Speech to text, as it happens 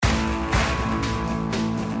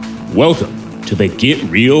Welcome to the Get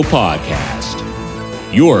Real Podcast,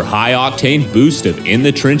 your high-octane boost of in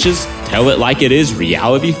the trenches, tell it like it is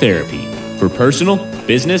reality therapy for personal,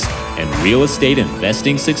 business, and real estate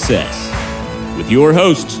investing success. With your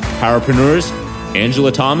hosts, powerpreneurs, Angela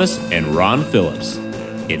Thomas and Ron Phillips.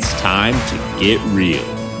 It's time to get real.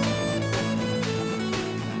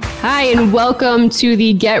 Hi, and welcome to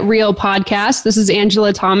the Get Real Podcast. This is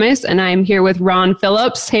Angela Thomas, and I'm here with Ron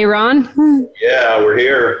Phillips. Hey, Ron. Yeah, we're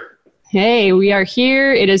here. Hey, we are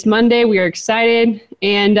here. It is Monday. We are excited.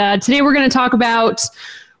 And today we're going to talk about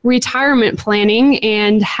retirement planning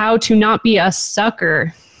and how to not be a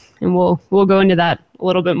sucker. And we'll go into that a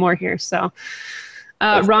little bit more here. So,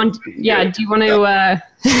 Ron, yeah, do you want to...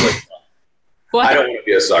 What? I don't want to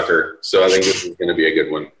be a sucker, so I think this is going to be a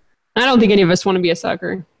good one. I don't think any of us want to be a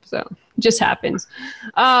sucker, so it just happens.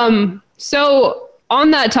 So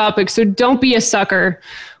on that topic, so don't be a sucker.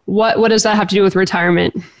 What does that have to do with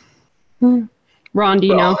retirement? Ron, do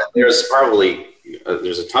you know? There's probably,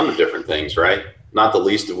 there's a ton of different things, right? Not the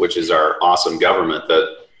least of which is our awesome government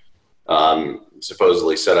that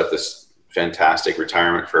supposedly set up this fantastic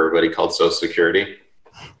retirement for everybody called Social Security.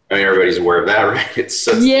 I mean, everybody's aware of that, right?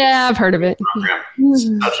 Yeah, I've heard of it. It's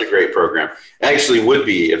such a great program. It actually would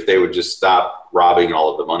be if they would just stop robbing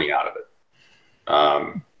all of the money out of it.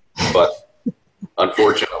 But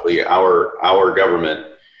unfortunately, our government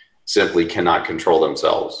simply cannot control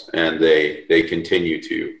themselves, and they continue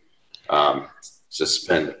to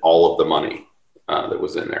suspend all of the money that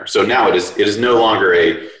was in there. So now it is no longer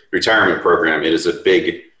a retirement program. It is a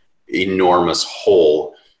big, enormous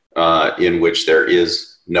hole in which there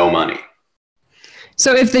is no money.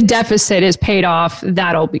 So if the deficit is paid off,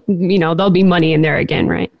 that'll be, there'll be money in there again,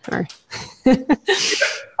 right? Or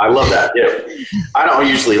I love that. If. I don't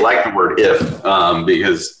usually like the word if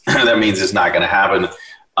because that means it's not going to happen,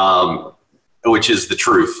 which is the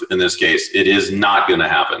truth in this case. It is not going to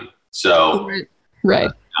happen. So, right.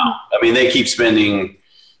 No. I mean, they keep spending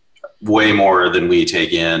way more than we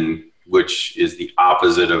take in, which is the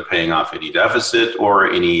opposite of paying off any deficit or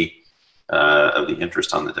any of the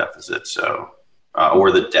interest on the deficit. So,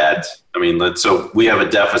 or the debt. I mean, so we have a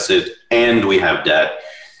deficit and we have debt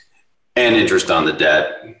and interest on the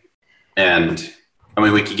debt. And I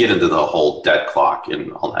mean, we could get into the whole debt clock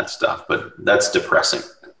and all that stuff, but that's depressing.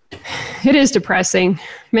 It is depressing.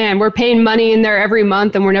 Man, we're paying money in there every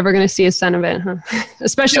month and we're never going to see a cent of it, huh?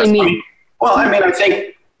 Especially yes, me. I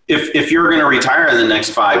think if you're going to retire in the next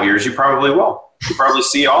 5 years, you probably will. You probably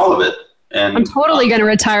see all of it. And I'm totally going to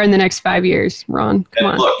retire in the next 5 years, Ron. Come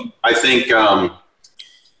on. Look, I think,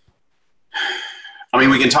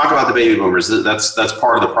 we can talk about the baby boomers. That's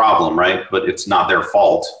part of the problem, right? But it's not their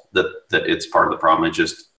fault that it's part of the problem. It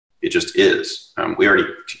just is. We already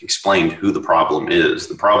explained who the problem is.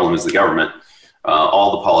 The problem is the government,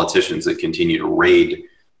 all the politicians that continue to raid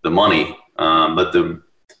the money. But the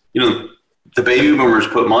baby boomers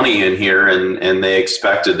put money in here and they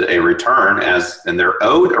expected a return and they're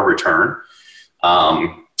owed a return.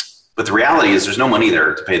 But the reality is there's no money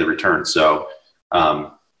there to pay the return. So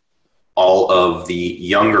all of the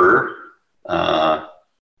younger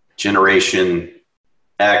Generation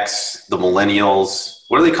X, the millennials,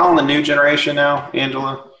 what are they calling the new generation now,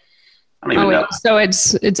 Angela? I don't even know. So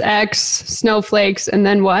it's X, snowflakes, and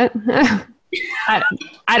then what? I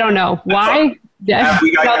don't know. Why? Yeah,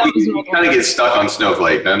 you kind of get stuck on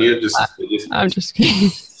snowflake, don't you? I'm just kidding.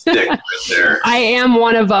 Stick right there. I am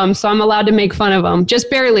one of them, so I'm allowed to make fun of them. Just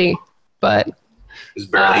barely, but...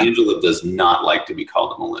 Just barely. Angela does not like to be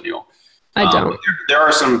called a millennial. I don't. There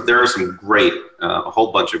are some great, a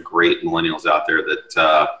whole bunch of great millennials out there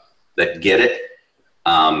that get it.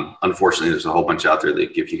 Unfortunately, there's a whole bunch out there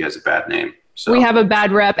that give you guys a bad name. So we have a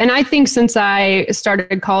bad rep. And I think since I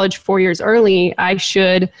started college 4 years early, I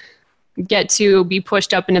should get to be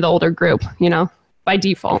pushed up into the older group, by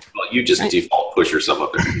default. Well, you just default push yourself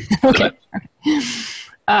up there. Okay.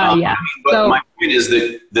 Yeah. But my point is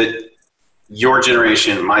that your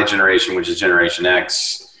generation, my generation, which is Generation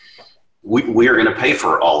X, we are going to pay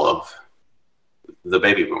for all of the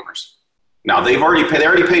baby boomers. Now they already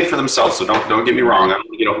paid for themselves. So don't get me wrong. I'm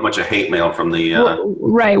getting a bunch of hate mail from the,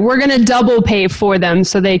 right. We're going to double pay for them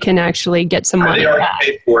so they can actually get some money. They already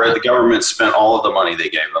paid for it. The government spent all of the money they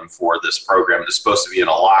gave them for this program. It's supposed to be in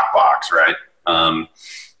a lockbox, right?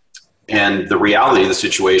 And the reality of the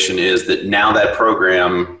situation is that now that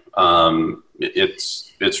program,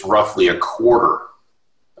 it's roughly a quarter.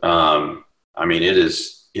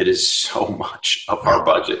 It is so much of our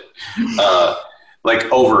budget.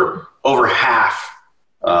 Like over half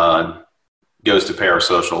goes to pay our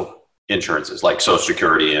social insurances like Social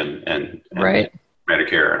Security and right.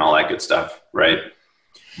 Medicare and all that good stuff, right?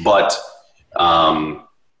 But,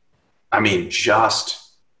 I mean,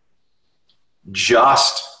 just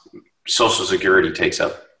Social Security takes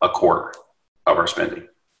up a quarter of our spending.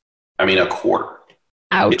 I mean, a quarter.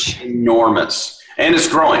 Ouch. It's enormous. And it's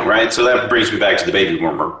growing, right? So that brings me back to the baby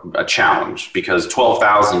boomer challenge, because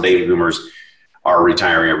 12,000 baby boomers are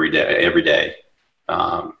retiring every day,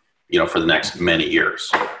 for the next many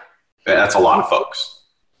years. That's a lot of folks.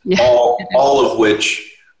 Yeah. All of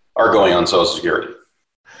which are going on Social Security.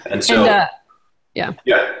 And so, yeah.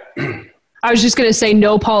 I was just going to say,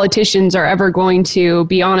 no politicians are ever going to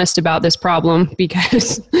be honest about this problem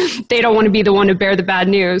because they don't want to be the one to bear the bad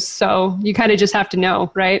news. So you kind of just have to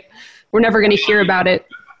know, right? We're never going to hear about it.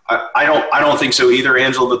 I don't think so either,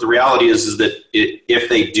 Angela. But the reality is that if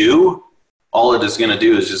they do, all it is going to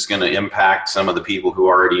do is just going to impact some of the people who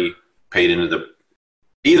already paid into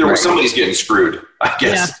somebody's getting screwed, I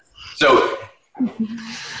guess. Yeah. So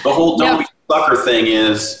the whole don't be a sucker thing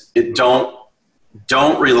is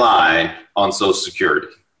don't rely on Social Security.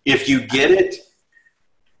 If you get it,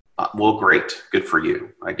 well, great. Good for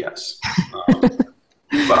you, I guess.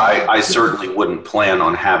 But I certainly wouldn't plan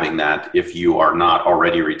on having that if you are not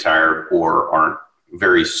already retired or aren't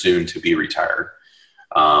very soon to be retired.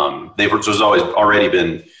 There's always already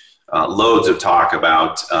been loads of talk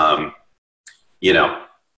about,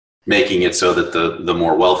 making it so that the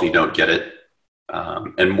more wealthy don't get it.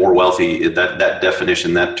 And more wealthy, that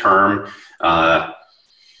definition, that term,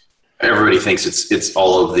 everybody thinks it's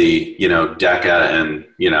all of the, DECA and,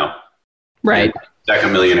 right.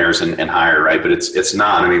 DECA millionaires and higher, right? But it's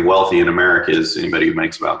not. I mean, wealthy in America is anybody who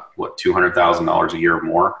makes about $200,000 a year or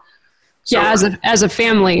more. So, as a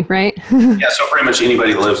family, right? Yeah, so pretty much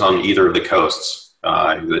anybody that lives on either of the coasts,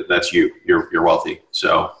 that's you. You're wealthy.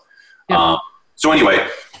 So, so anyway,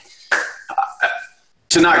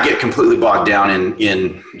 to not get completely bogged down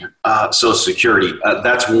in Social Security,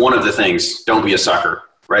 that's one of the things. Don't be a sucker,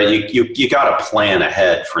 right? You got to plan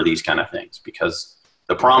ahead for these kind of things, because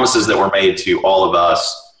the promises that were made to all of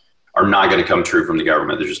us are not going to come true from the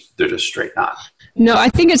government. They're just straight not. No, I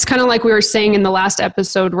think it's kind of like we were saying in the last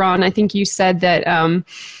episode, Ron. I think you said that,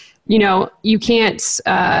 you can't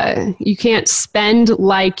spend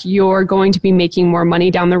like you're going to be making more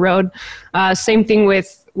money down the road. Same thing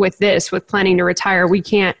with planning to retire. We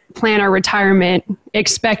can't plan our retirement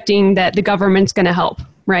expecting that the government's going to help,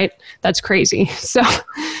 right? That's crazy. So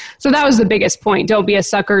that was the biggest point. Don't be a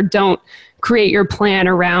sucker. Don't create your plan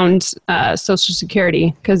around Social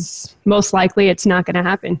Security, because most likely it's not going to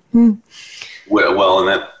happen. Well, and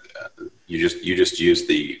that you just used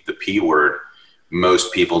the P word.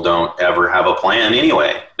 Most people don't ever have a plan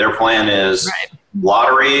anyway. Their plan is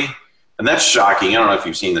lottery, and that's shocking. I don't know if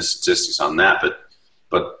you've seen the statistics on that, but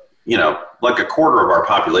like a quarter of our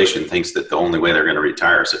population thinks that the only way they're going to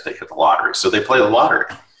retire is if they hit the lottery. So they play the lottery.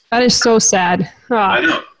 That is so sad. Oh. I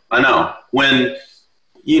know. When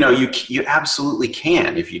you absolutely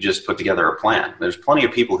can if you just put together a plan. There's plenty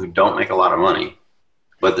of people who don't make a lot of money,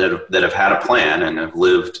 but that have had a plan and have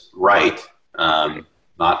lived right,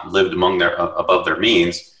 not lived above their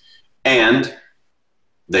means, and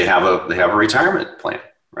they have a retirement plan,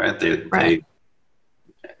 right?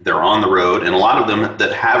 They're on the road, and a lot of them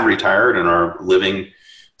that have retired and are living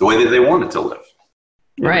the way that they wanted to live.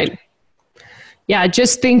 Right. Yeah,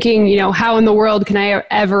 just thinking, how in the world can I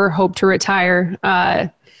ever hope to retire?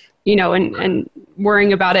 And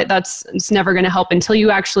worrying about it, it's never going to help until you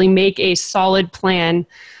actually make a solid plan.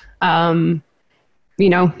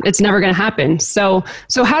 It's never going to happen. So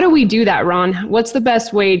how do we do that, Ron? What's the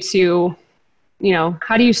best way to,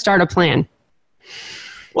 how do you start a plan?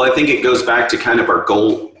 Well, I think it goes back to kind of our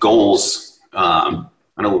goals. I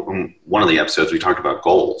know in one of the episodes we talked about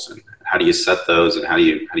goals and how do you set those and how do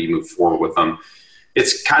you move forward with them.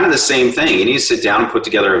 It's kind of the same thing. You need to sit down and put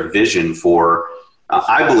together a vision for.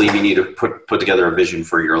 I believe you need to put together a vision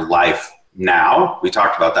for your life now. We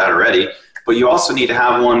talked about that already, but you also need to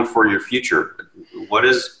have one for your future. What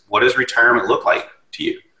does retirement look like to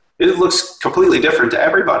you? It looks completely different to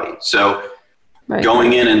everybody. So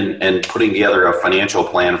going in and putting together a financial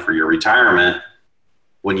plan for your retirement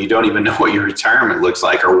when you don't even know what your retirement looks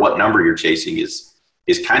like or what number you're chasing is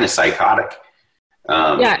kind of psychotic.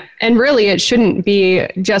 And really it shouldn't be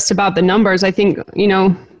just about the numbers. I think,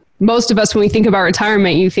 most of us, when we think about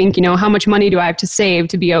retirement, you think, how much money do I have to save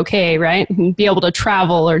to be okay, right? And be able to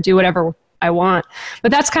travel or do whatever I want.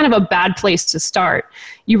 But that's kind of a bad place to start.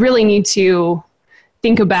 You really need to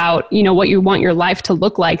think about, what you want your life to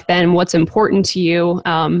look like then, what's important to you.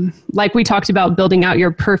 Like we talked about building out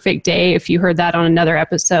your perfect day, if you heard that on another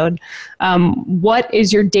episode. What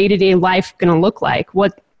is your day-to-day life going to look like?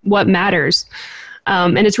 What matters?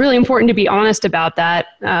 And it's really important to be honest about that,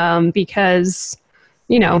 because,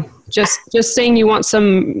 just saying you want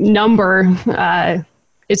some number,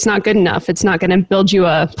 it's not good enough. It's not going to build you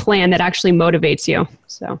a plan that actually motivates you.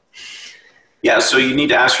 So. Yeah, so you need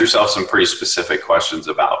to ask yourself some pretty specific questions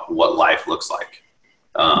about what life looks like.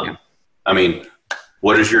 I mean,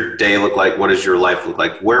 what does your day look like? What does your life look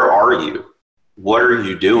like? Where are you? What are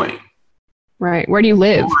you doing? Right. Where do you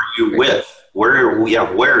live? Who are you with?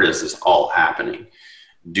 Where is this all happening?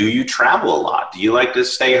 Do you travel a lot? Do you like to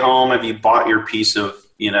stay home? Have you bought your piece of,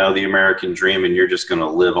 the American dream and you're just going to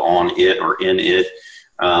live on it or in it?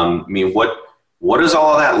 What does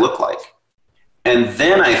all of that look like? And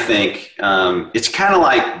then I think it's kind of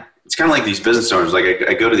like these business owners. Like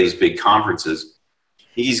I go to these big conferences,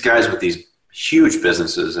 these guys with these huge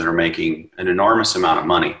businesses that are making an enormous amount of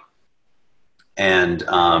money. And,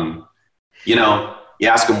 you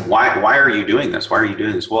ask them, why are you doing this? Why are you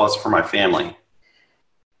doing this? Well, it's for my family.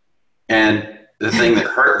 And the thing that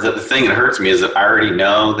hurts me is that I already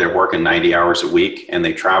know they're working 90 hours a week and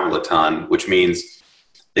they travel a ton, which means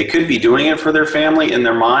they could be doing it for their family in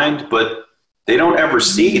their mind, but they don't ever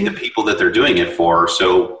see the people that they're doing it for.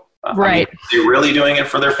 So right. They're really doing it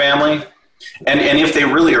for their family. And if they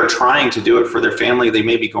really are trying to do it for their family, they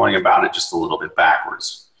may be going about it just a little bit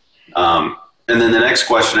backwards. And then the next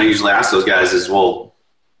question I usually ask those guys is, well,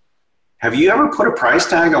 have you ever put a price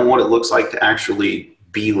tag on what it looks like to actually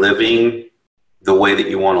be living the way that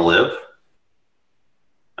you want to live?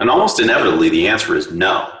 And almost inevitably, the answer is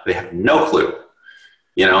no. They have no clue.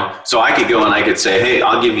 So I could go and I could say, hey,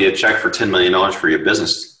 I'll give you a check for $10 million for your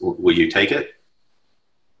business. Will you take it?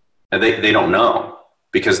 And they don't know,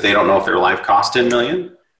 because they don't know if their life costs $10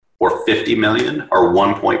 million or $50 million or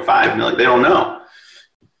 $1.5 million. They don't know.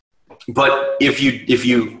 But if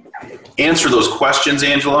you answer those questions,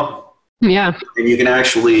 Angela, yeah, and you can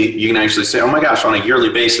actually say, oh my gosh, on a yearly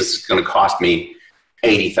basis, it's going to cost me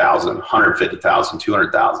 $80,000, $150,000,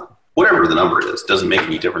 $200,000, whatever the number is. Doesn't make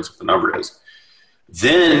any difference what the number is.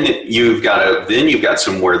 Then you've got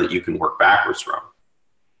somewhere that you can work backwards from.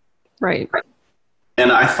 Right.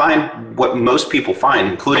 And I find what most people find,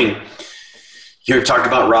 including, you've talked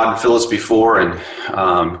about Rod and Phyllis before, and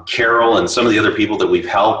Carol and some of the other people that we've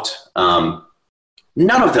helped.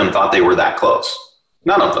 None of them thought they were that close.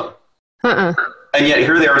 None of them. And yet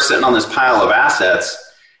here they are sitting on this pile of assets,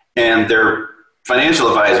 and their financial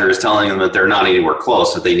advisor is telling them that they're not anywhere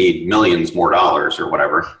close, that they need millions more dollars or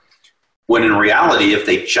whatever. When in reality, if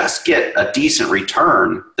they just get a decent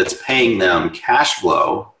return that's paying them cash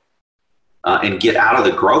flow and get out of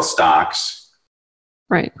the growth stocks,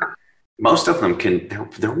 right? Most of them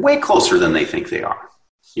they're way closer than they think they are,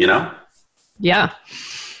 Yeah.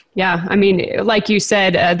 Yeah. I mean, like you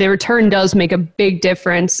said, the return does make a big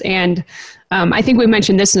difference. And I think we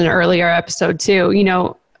mentioned this in an earlier episode too.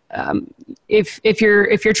 If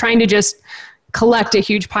you're trying to just collect a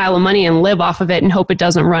huge pile of money and live off of it and hope it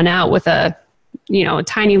doesn't run out with a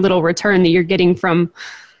tiny little return that you're getting from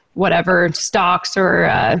whatever stocks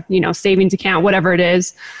or, savings account, whatever it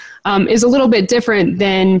is a little bit different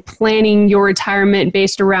than planning your retirement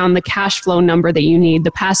based around the cash flow number that you need,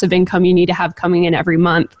 the passive income you need to have coming in every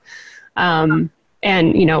month, and,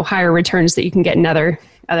 higher returns that you can get in other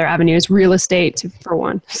avenues, real estate for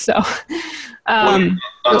one. So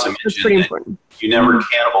that's pretty important. You never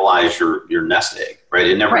cannibalize your nest egg, right?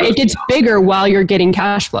 It gets bigger while you're getting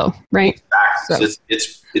cash flow, right? Exactly. So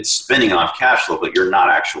it's spinning off cash flow, but you're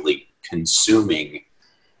not actually consuming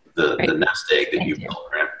the nest egg that you built,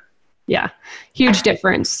 right? Yeah, huge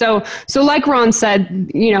difference. So like Ron said,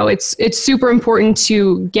 it's super important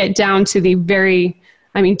to get down to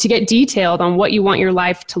to get detailed on what you want your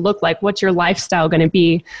life to look like. What's your lifestyle going to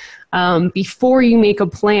be before you make a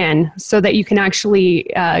plan, so that you can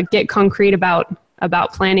actually get concrete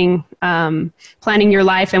about planning your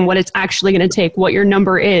life and what it's actually going to take, what your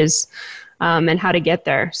number is, and how to get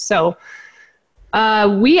there. So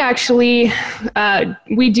we actually,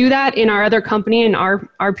 we do that in our other company, in our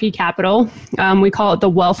RP Capital. We call it the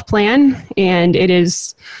Wealth Plan, and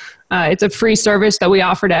it's a free service that we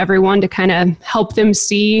offer to everyone to kind of help them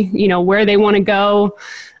see, where they want to go,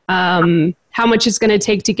 how much it's going to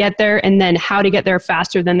take to get there, and then how to get there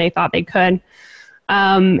faster than they thought they could.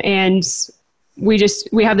 And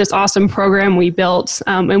we have this awesome program we built,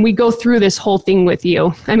 and we go through this whole thing with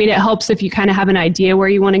you. I mean, it helps if you kind of have an idea where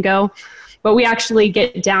you want to go. But we actually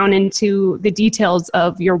get down into the details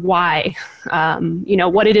of your why,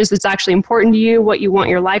 what it is that's actually important to you, what you want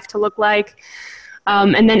your life to look like,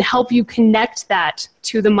 and then help you connect that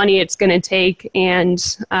to the money it's going to take,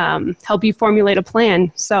 and help you formulate a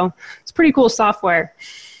plan. So it's pretty cool software.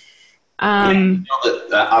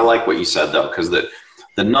 I like what you said though, because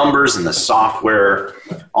the numbers and the software,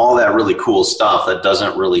 all that really cool stuff, that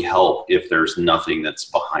doesn't really help if there's nothing that's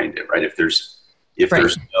behind it, right? If there's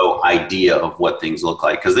no idea of what things look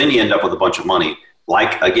like, because then you end up with a bunch of money.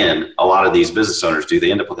 Like, again, a lot of these business owners do.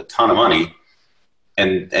 They end up with a ton of money,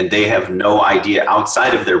 and they have no idea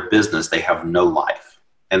outside of their business. They have no life,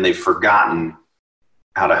 and they've forgotten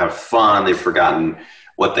how to have fun. They've forgotten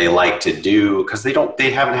what they like to do because they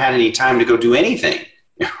haven't had any time to go do anything,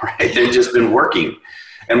 right? They've just been working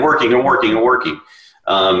and working and working and working.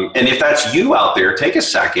 And if that's you out there, take a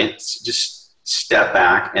second, just step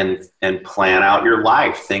back and plan out your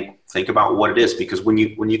life. Think about what it is, because when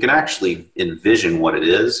you can actually envision what it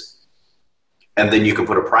is, and then you can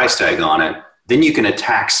put a price tag on it, then you can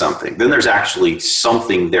attack something. Then there's actually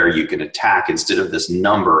something there you can attack instead of this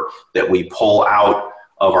number that we pull out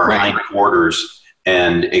of our hindquarters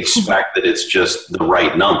and expect that it's just the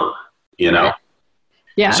right number, Yeah.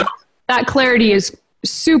 So that clarity is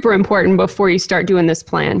super important before you start doing this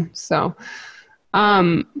plan. So,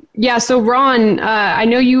 so Ron, I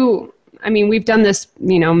know we've done this,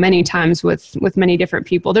 many times with many different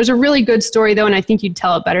people. There's a really good story though, and I think you'd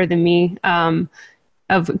tell it better than me,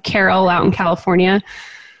 of Carol out in California.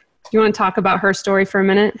 Do you want to talk about her story for a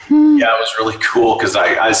minute? Yeah, it was really cool because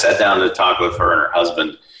I sat down to talk with her and her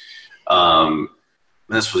husband.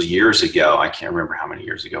 This was years ago. I can't remember how many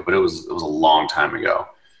years ago, but it was a long time ago.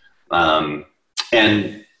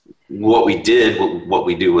 And what we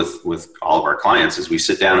do with all of our clients is we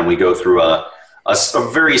sit down and we go through a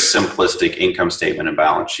very simplistic income statement and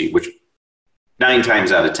balance sheet, which 9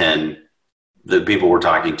 times out of 10, the people we're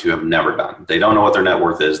talking to have never done. They don't know what their net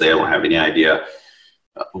worth is. They don't have any idea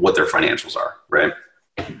what their financials are, right?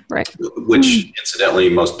 Right. Which incidentally,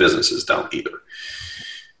 most businesses don't either.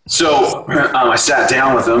 So I sat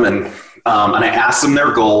down with them and I asked them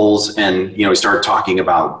their goals, and we started talking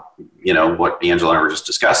about what Angela and I were just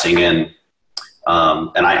discussing, and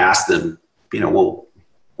I asked them, well,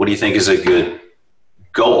 what do you think is a good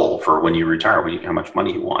goal for when you retire? How much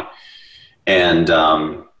money you want? And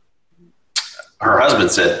her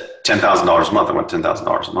husband said $10,000 a month. I want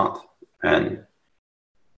 $10,000 a month, and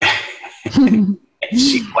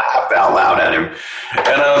she laughed out loud at him,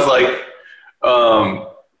 and I was like,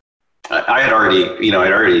 I had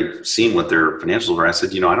already seen what their financials were. I said,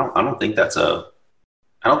 I don't think that's an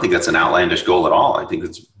outlandish goal at all. I think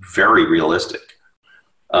it's very realistic.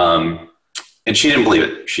 And she didn't believe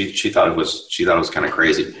it. She thought it was kind of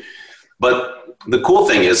crazy. But the cool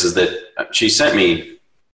thing is that she sent me,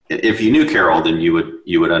 if you knew Carol, then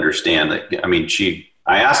you would understand that.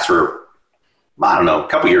 I asked her, I don't know, a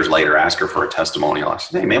couple years later, I asked her for a testimonial. I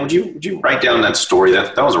said, hey man, would you write down that story?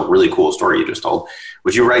 That was a really cool story you just told.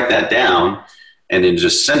 Would you write that down and then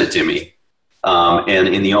just send it to me? And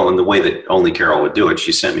in the way that only Carol would do it,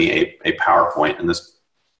 she sent me a PowerPoint, and this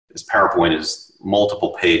PowerPoint is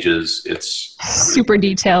multiple pages. It's super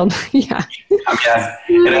detailed. Yeah.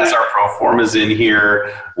 It has our pro formas in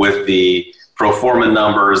here with the pro forma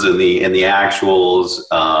numbers and the actuals,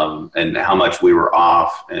 and how much we were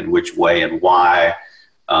off and which way and why.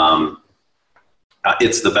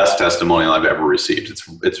 It's the best testimonial I've ever received.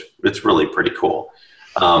 It's really pretty cool.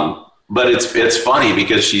 But it's funny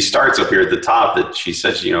because she starts up here at the top that she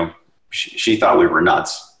says, she thought we were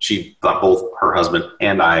nuts. She thought both her husband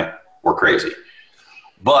and I were crazy.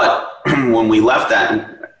 But when we left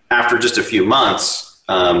that, after just a few months,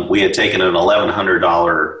 we had taken an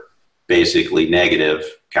 $1,100 basically negative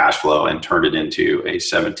cash flow and turned it into a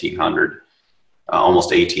 $1,700,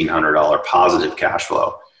 almost $1,800 positive cash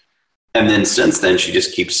flow. And then since then, she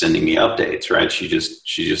just keeps sending me updates, right?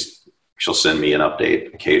 She'll send me an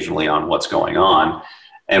update occasionally on what's going on.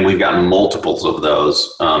 And we've gotten multiples of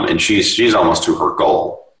those. And she's almost to her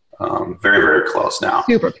goal. Very, very close now.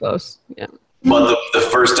 Super close. Yeah. But the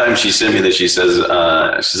first time she sent me that, she says,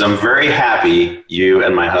 I'm very happy you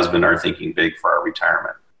and my husband are thinking big for our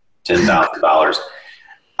retirement. $10,000.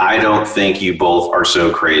 I don't think you both are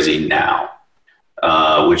so crazy now,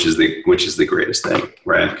 which is the greatest thing,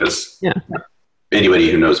 right? Because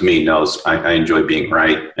anybody who knows me knows I enjoy being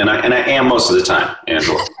right, and I am most of the time,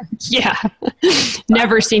 Angela. Yeah,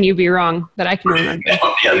 never seen you be wrong that I can remember.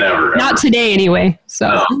 Yeah, never. Not today, anyway.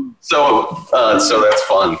 So that's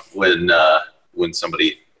fun when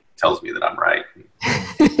somebody tells me that I'm right and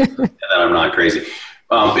that I'm not crazy.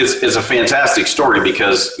 It's a fantastic story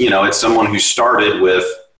because, it's someone who started with,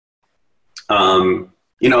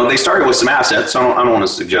 they started with some assets. So I don't want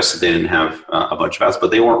to suggest that they didn't have a bunch of assets,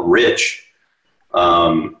 but they weren't rich.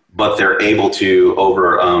 But they're able to,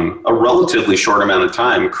 over a relatively short amount of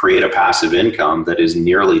time, create a passive income that is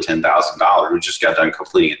nearly $10,000. We just got done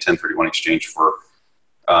completing a 1031 exchange for,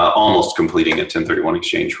 almost completing a 1031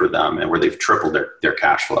 exchange for them, and where they've tripled their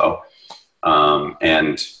cash flow.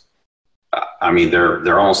 And I mean,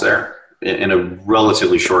 they're almost there in a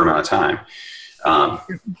relatively short amount of time.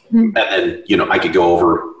 And then, I could go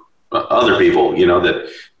over other people,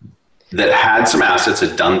 that had some assets,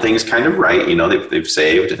 had done things kind of right, they've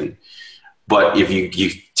saved. But if you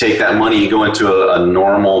take that money, you go into a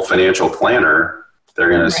normal financial planner, they're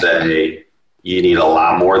going to say, you need a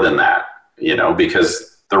lot more than that,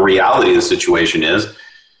 because the reality of the situation is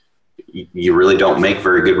you really don't make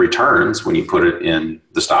very good returns when you put it in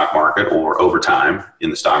the stock market or over time in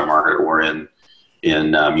the stock market or in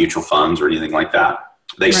mutual funds or anything like that.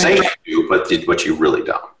 They say you do, but you really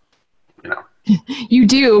don't. You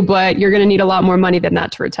do, but you're going to need a lot more money than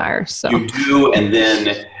that to retire. So you do, and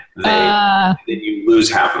then then you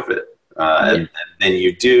lose half of it. And then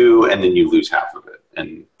you do, and then you lose half of it,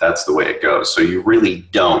 and that's the way it goes. So you really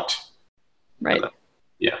don't. Right.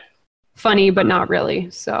 Yeah. Funny, but not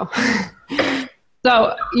really. So.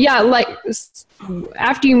 So yeah, like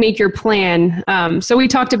after you make your plan, so we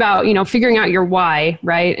talked about, figuring out your why,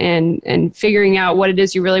 right? And figuring out what it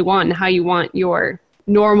is you really want and how you want your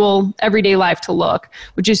normal everyday life to look,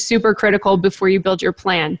 which is super critical before you build your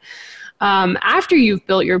plan. After you've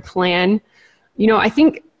built your plan, I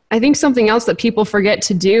think something else that people forget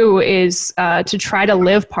to do is to try to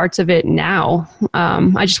live parts of it now.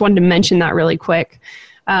 I just wanted to mention that really quick.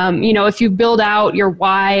 If you build out your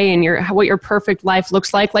why and what your perfect life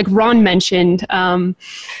looks like Ron mentioned,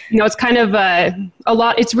 it's kind of a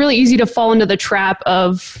lot. It's really easy to fall into the trap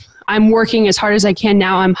of, I'm working as hard as I can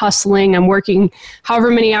now. I'm hustling. I'm working however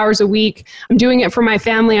many hours a week. I'm doing it for my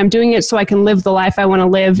family. I'm doing it so I can live the life I want to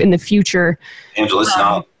live in the future. Angela, it's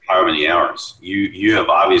not how many hours. You have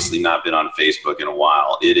obviously not been on Facebook in a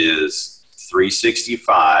while. It is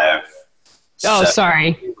 365. Oh,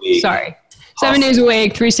 sorry. 7 days a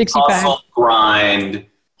week, 365. Hustle, grind,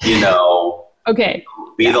 Okay.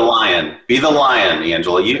 Be the lion,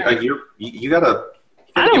 Angela. You gotta.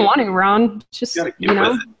 I don't want to, Ron. Just, with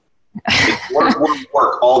it. It's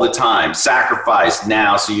work all the time. Sacrifice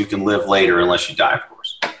now so you can live later, unless you die, of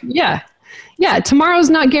course. Yeah. Tomorrow's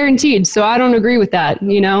not guaranteed, so I don't agree with that.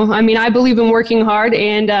 I believe in working hard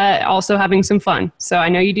and also having some fun. So I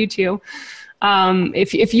know you do too.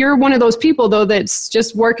 If you're one of those people though that's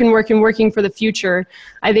just working for the future,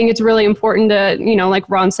 I think it's really important to, like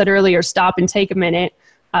Ron said earlier, stop and take a minute.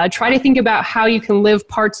 Try to think about how you can live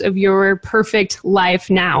parts of your perfect life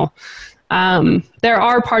now. There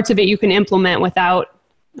are parts of it you can implement without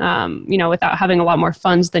having a lot more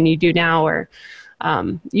funds than you do now, or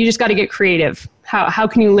you just got to get creative. How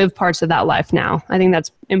can you live parts of that life now? I think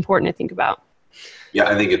that's important to think about. Yeah,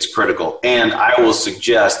 I think it's critical. And I will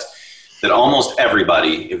suggest that almost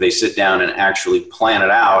everybody, if they sit down and actually plan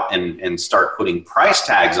it out and start putting price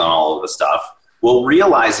tags on all of the stuff, will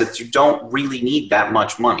realize that you don't really need that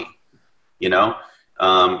much money,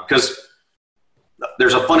 because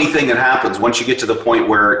there's a funny thing that happens once you get to the point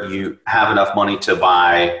where you have enough money to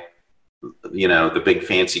buy, the big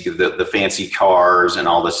the fancy cars and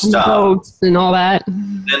all this stuff. Boats and all that.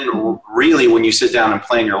 Then really, when you sit down and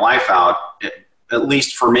plan your life out, at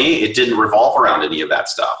least for me, it didn't revolve around any of that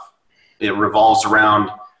stuff. It revolves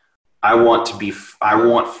around, I want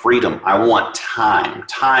freedom. I want time.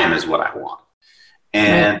 Time is what I want.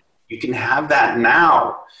 And you can have that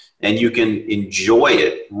now, and you can enjoy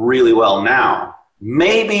it really well now.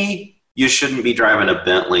 Maybe you shouldn't be driving a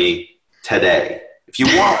Bentley today. If you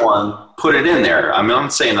want one, put it in there. I'm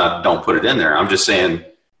not saying that don't put it in there. I'm just saying,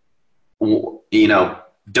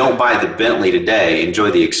 don't buy the Bentley today.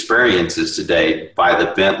 Enjoy the experiences today. Buy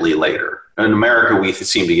the Bentley later. In America, we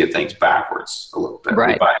seem to get things backwards a little bit.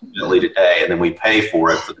 Right. We buy a Bentley today, and then we pay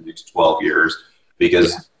for it for the next 12 years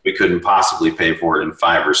because we couldn't possibly pay for it in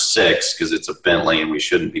 5 or 6 because it's a Bentley and we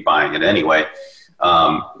shouldn't be buying it anyway.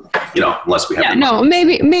 Unless we have. Yeah, no,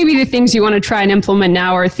 maybe the things you want to try and implement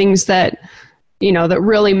now are things that, that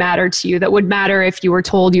really matter to you, that would matter if you were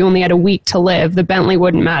told you only had a week to live. The Bentley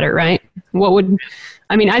wouldn't matter, right?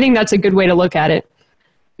 I think that's a good way to look at it.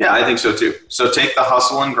 Yeah, I think so too. So take the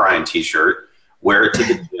hustle and grind t-shirt, wear it to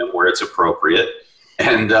the gym where it's appropriate,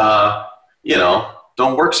 and,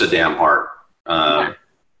 don't work so damn hard.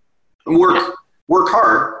 Work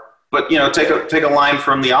hard, but, take a line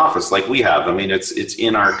from The Office like we have. It's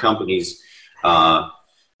in our company's,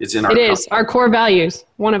 It is our core values.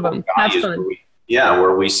 One of them. Have fun.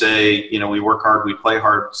 Where we say, we work hard, we play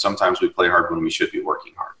hard. Sometimes we play hard when we should be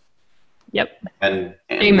working hard. Yep. And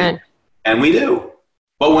Amen. And we do.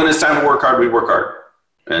 But when it's time to work hard, we work hard.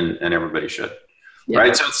 And everybody should. Yeah.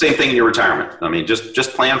 Right? So it's the same thing in your retirement. I mean,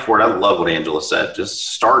 just plan for it. I love what Angela said. Just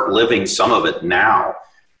start living some of it now.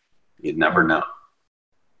 You'd never know.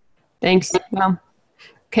 Thanks. Well,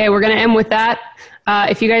 okay, we're going to end with that.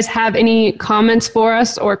 If you guys have any comments for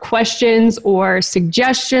us or questions or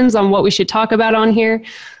suggestions on what we should talk about on here,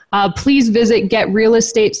 please visit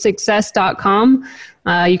getrealestatesuccess.com.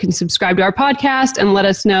 You can subscribe to our podcast and let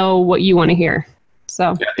us know what you want to hear.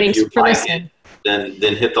 So thanks for listening. Then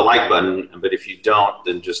hit the like button. But if you don't,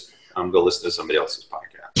 then just go listen to somebody else's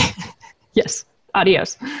podcast. Yes.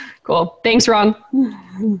 Adios. Cool. Thanks, Ron.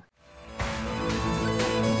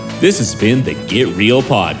 This has been the Get Real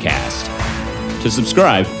Podcast. To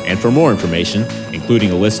subscribe and for more information,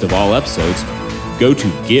 including a list of all episodes, go to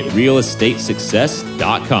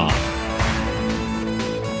getrealestatesuccess.com.